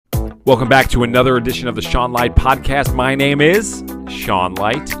Welcome back to another edition of the Sean Light Podcast. My name is Sean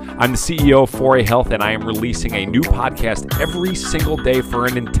Light. I'm the CEO of 4A Health, and I am releasing a new podcast every single day for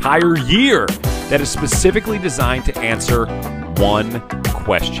an entire year that is specifically designed to answer one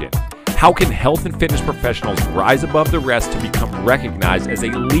question. How can health and fitness professionals rise above the rest to become recognized as a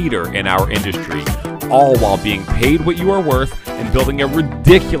leader in our industry, all while being paid what you are worth and building a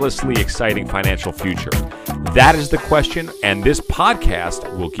ridiculously exciting financial future? That is the question, and this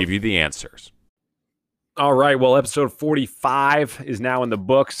podcast will give you the answers. All right, well, episode 45 is now in the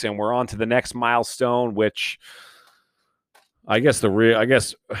books, and we're on to the next milestone, which I guess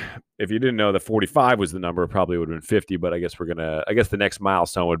if you didn't know that 45 was the number, it probably would have been 50, but I guess the next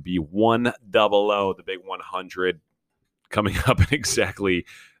milestone would be 100, the big 100, coming up in exactly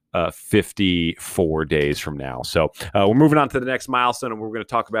 54 days from now. So we're moving on to the next milestone, and what we're going to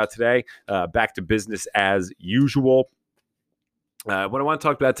talk about today, back to business as usual. What I want to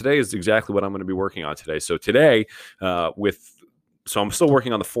talk about today is exactly what I'm going to be working on today. So today, so I'm still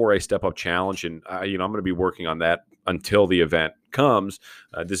working on the 4A Step Up Challenge, and I'm going to be working on that until the event comes.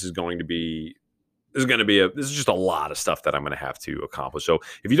 This is just a lot of stuff that I'm going to have to accomplish. So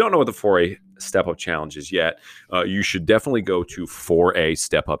if you don't know what the 4A Step Up Challenge is yet, you should definitely go to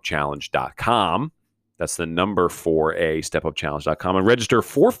 4astepupchallenge.com. That's the number 4astepupchallenge.com and register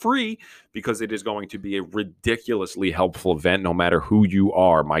for free, because it is going to be a ridiculously helpful event no matter who you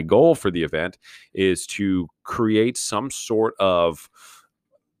are. My goal for the event is to create some sort of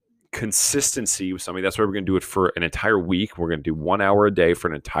consistency with somebody. That's why we're going to do it for an entire week. We're going to do 1 hour a day for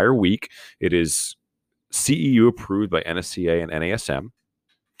an entire week. It is CEU approved by NSCA and NASM.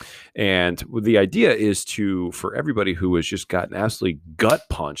 And the idea is for everybody who has just gotten absolutely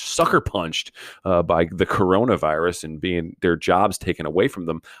sucker punched by the coronavirus and being their jobs taken away from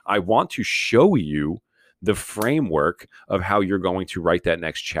them, I want to show you the framework of how you're going to write that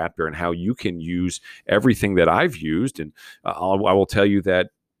next chapter and how you can use everything that I've used. And I will tell you that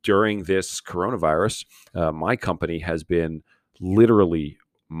during this coronavirus, my company has been literally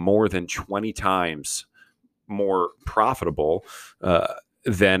more than 20 times more profitable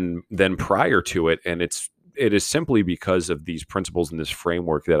than prior to it, and it is simply because of these principles and this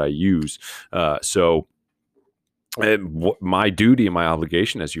framework that I use. So my duty and my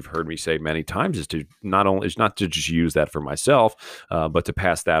obligation, as you've heard me say many times, is not to just use that for myself, but to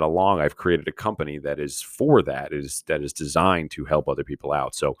pass that along. I've created a company that is for that is designed to help other people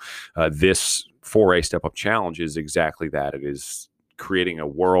out. So this 4A Step Up Challenge is exactly that. It is creating a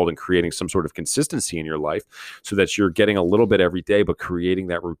world and creating some sort of consistency in your life so that you're getting a little bit every day, but creating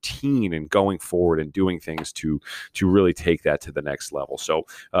that routine and going forward and doing things to really take that to the next level. So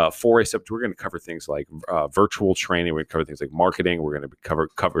 4A Step, we're going to cover things like virtual training. We're going to cover things like marketing. We're going to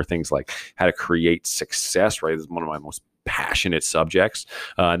cover things like how to create success, right? This is one of my most passionate subjects.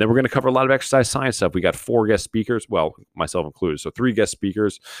 And then we're going to cover a lot of exercise science stuff. We got 4 guest speakers, well, myself included. So 3 guest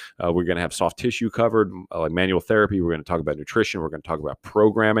speakers. We're going to have soft tissue covered, like manual therapy. We're going to talk about nutrition. We're going to talk about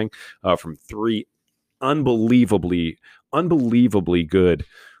programming from 3 unbelievably good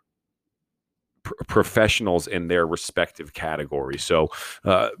professionals in their respective categories. So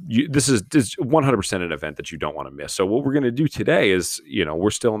this is 100% an event that you don't want to miss. So what we're going to do today is, we're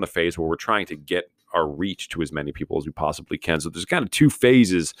still in the phase where we're trying to get our reach to as many people as we possibly can. So there's kind of 2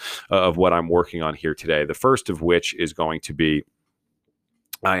 phases of what I'm working on here today. The first of which is going to be,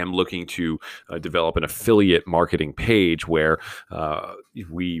 I am looking to develop an affiliate marketing page where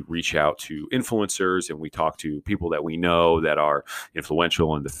we reach out to influencers and we talk to people that we know that are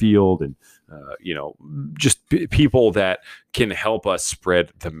influential in the field, and just people that can help us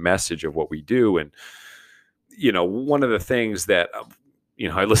spread the message of what we do. And one of the things that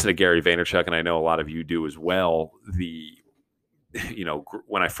I listen to Gary Vaynerchuk, and I know a lot of you do as well.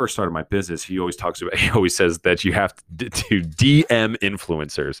 When I first started my business, he always says that you have to DM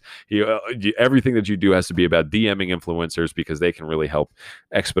influencers. Everything that you do has to be about DMing influencers, because they can really help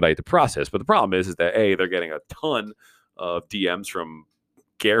expedite the process. But the problem is that they're getting a ton of DMs from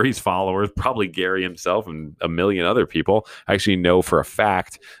Gary's followers, probably Gary himself and a million other people. I actually know for a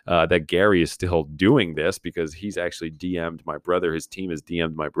fact that Gary is still doing this, because he's actually DM'd my brother. His team has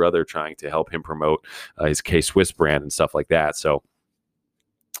DM'd my brother trying to help him promote his K-Swiss brand and stuff like that. So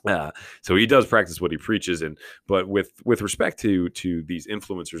he does practice what he preaches. But with respect to these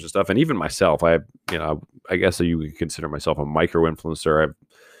influencers and stuff, and even myself, I guess you can consider myself a micro influencer. I have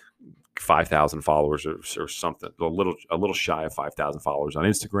 5,000 followers or something, a little shy of 5,000 followers on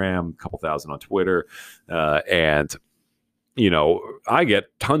Instagram, a couple thousand on Twitter, and I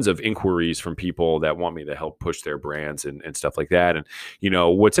get tons of inquiries from people that want me to help push their brands and stuff like that. And,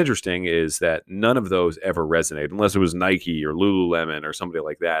 what's interesting is that none of those ever resonate unless it was Nike or Lululemon or somebody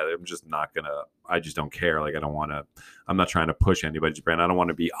like that. I just don't care. Like, I'm not trying to push anybody's brand. I don't want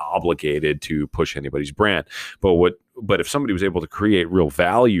to be obligated to push anybody's brand. But if somebody was able to create real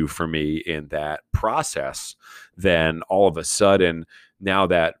value for me in that process, then all of a sudden now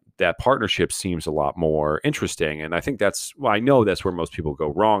that partnership seems a lot more interesting. And I think I know that's where most people go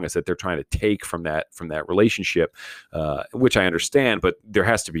wrong, is that they're trying to take from that relationship, which I understand, but there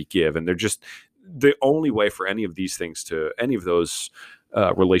has to be give. And they're just the only way for any of those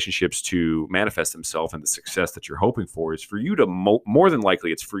relationships to manifest themselves and the success that you're hoping for is for you to more than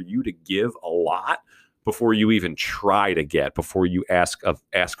likely, it's for you to give a lot before you even try to before you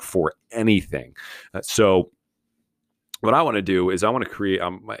ask for anything. So what I want to do is I want to create,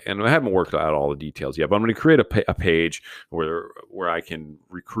 and I haven't worked out all the details yet, but I'm going to create a page where I can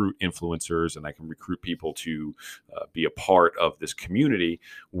recruit influencers and I can recruit people to be a part of this community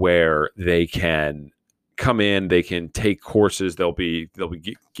where they can come in, they can take courses, they'll be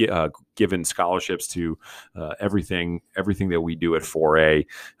given scholarships to everything that we do at 4A,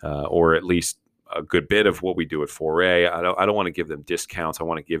 or at least a good bit of what we do at 4A. I don't want to give them discounts. I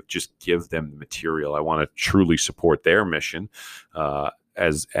want to give them the material. I want to truly support their mission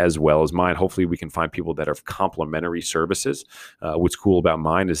as well as mine. Hopefully we can find people that have complementary services. What's cool about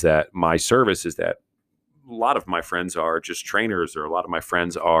mine is that my service is that a lot of my friends are just trainers, or a lot of my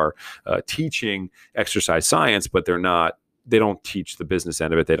friends are teaching exercise science, but they don't teach the business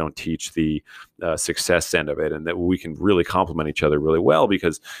end of it. They don't teach the success end of it, and that we can really complement each other really well,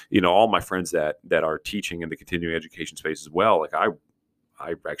 because, all my friends that are teaching in the continuing education space as well, like I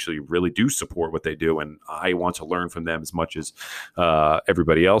actually really do support what they do, and I want to learn from them as much as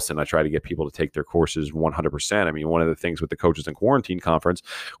everybody else. And I try to get people to take their courses 100%. I mean, one of the things with the Coaches in Quarantine conference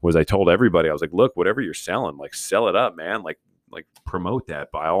was I told everybody, I was like, look, whatever you're selling, like, sell it up, man. Like promote that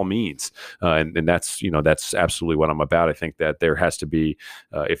by all means. And that's absolutely what I'm about. I think that there has to be,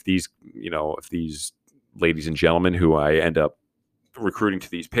 if these ladies and gentlemen who I end up recruiting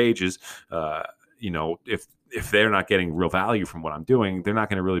to these pages, if they're not getting real value from what I'm doing, they're not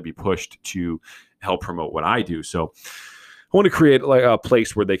going to really be pushed to help promote what I do. So I want to create like a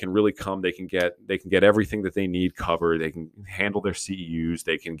place where they can really come, they can get everything that they need covered. They can handle their CEUs.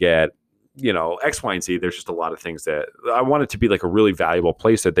 They can get, X, Y, and Z. There's just a lot of things that I want it to be like a really valuable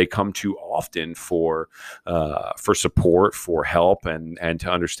place that they come to often for support, for help, and to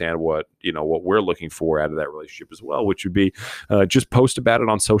understand what we're looking for out of that relationship as well, which would be just post about it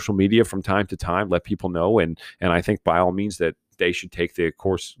on social media from time to time, let people know. And I think by all means that they should take the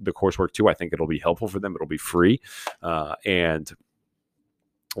coursework too. I think it'll be helpful for them. It'll be free. And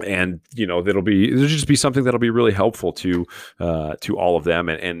there'll just be something that'll be really helpful to all of them,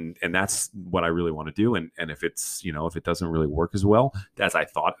 and that's what I really want to do. And if it's if it doesn't really work as well as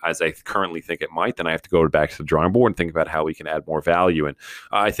I currently think it might, then I have to go back to the drawing board and think about how we can add more value. And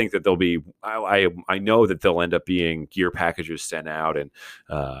I think that there'll be I know that there'll end up being gear packages sent out, and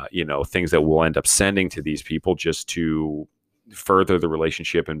things that we'll end up sending to these people just to further the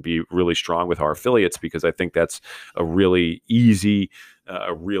relationship and be really strong with our affiliates, because I think that's a really easy,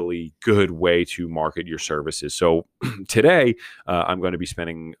 a really good way to market your services. So today, I'm going to be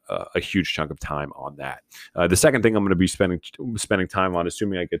spending a huge chunk of time on that. The second thing I'm going to be spending time on,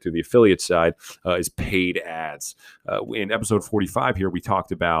 assuming I get to the affiliate side, is paid ads. In episode 45 here, we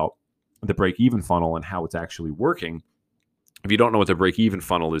talked about the break-even funnel and how it's actually working. If you don't know what the break-even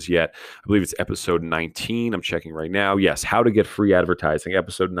funnel is yet, I believe it's episode 19. I'm checking right now. Yes, how to get free advertising.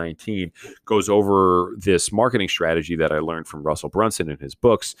 Episode 19 goes over this marketing strategy that I learned from Russell Brunson in his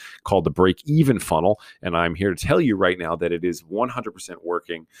books called the break-even funnel. And I'm here to tell you right now that it is 100%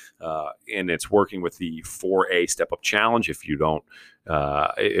 working, and it's working with the 4A Step-Up Challenge. If you don't,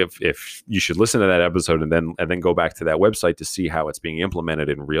 if you should listen to that episode and then go back to that website to see how it's being implemented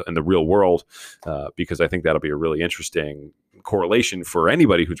in the real world, because I think that'll be a really interesting correlation for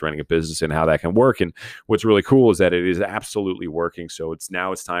anybody who's running a business and how that can work. And what's really cool is that it is absolutely working. So it's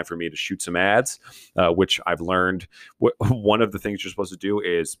time for me to shoot some ads, which I've learned. One of the things you're supposed to do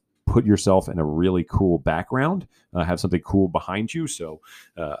is put yourself in a really cool background, have something cool behind you. So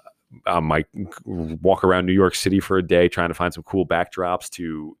I might walk around New York City for a day trying to find some cool backdrops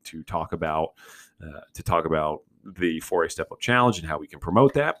to talk about the 4A Step Up Challenge and how we can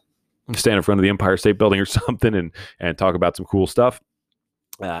promote that. Stand in front of the Empire State Building or something and talk about some cool stuff.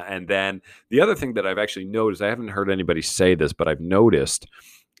 And then the other thing that I've actually noticed, I haven't heard anybody say this, but I've noticed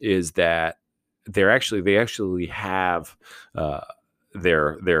is that they actually have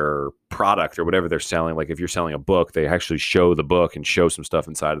their product or whatever they're selling. Like if you're selling a book, they actually show the book and show some stuff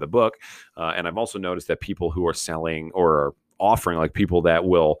inside of the book. And I've also noticed that people who are selling or are offering, like people that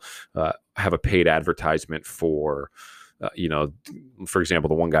will have a paid advertisement for, for example,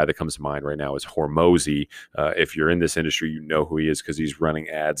 the one guy that comes to mind right now is Hormozy. If you're in this industry, you know who he is because he's running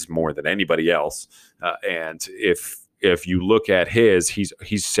ads more than anybody else. And if you look at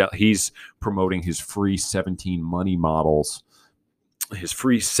he's promoting his free 17 money models. His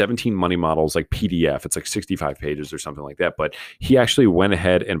free 17 money models, like PDF. It's like 65 pages or something like that. But he actually went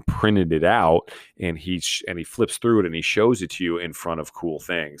ahead and printed it out, and he flips through it and he shows it to you in front of cool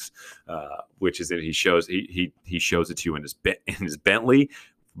things, which is that he shows it to you in his Bentley.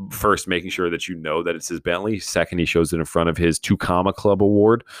 First, making sure that you know that it's his Bentley. Second, he shows it in front of his 2 Comma Club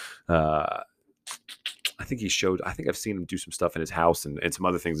award. I think I've seen him do some stuff in his house and some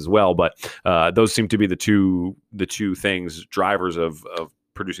other things as well. But those seem to be the two things, drivers of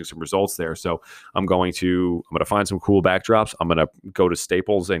producing some results there. So I'm going to find some cool backdrops. I'm going to go to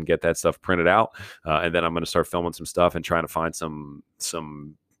Staples and get that stuff printed out. And then I'm going to start filming some stuff and trying to find some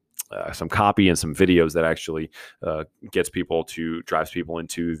copy and some videos that actually drives people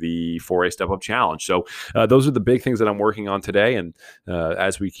into the 4A Step Up Challenge. So those are the big things that I'm working on today. And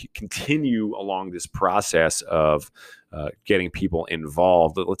as we continue along this process of getting people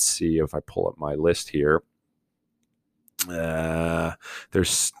involved, let's see if I pull up my list here. There's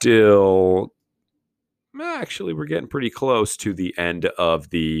still, actually, we're getting pretty close to the end of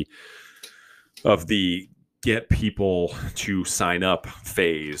the get people to sign up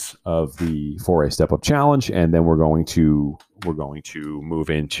phase of the 4A Step Up Challenge, and then we're going to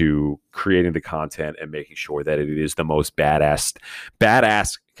move into creating the content and making sure that it is the most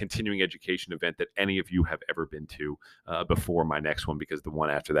badass continuing education event that any of you have ever been to before my next one, because the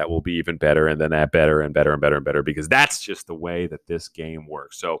one after that will be even better, and then that better and better and better and better, because that's just the way that this game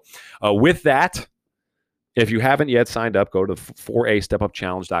works. So with that, if you haven't yet signed up, go to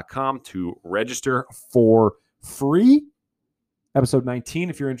 4astepupchallenge.com to register for free. Episode 19,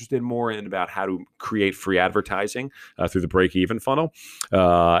 if you're interested more in about how to create free advertising through the break-even funnel.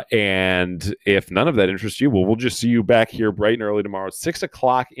 And if none of that interests you, well, we'll just see you back here bright and early tomorrow at 6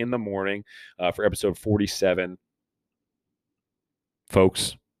 o'clock in the morning for episode 47.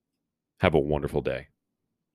 Folks, have a wonderful day.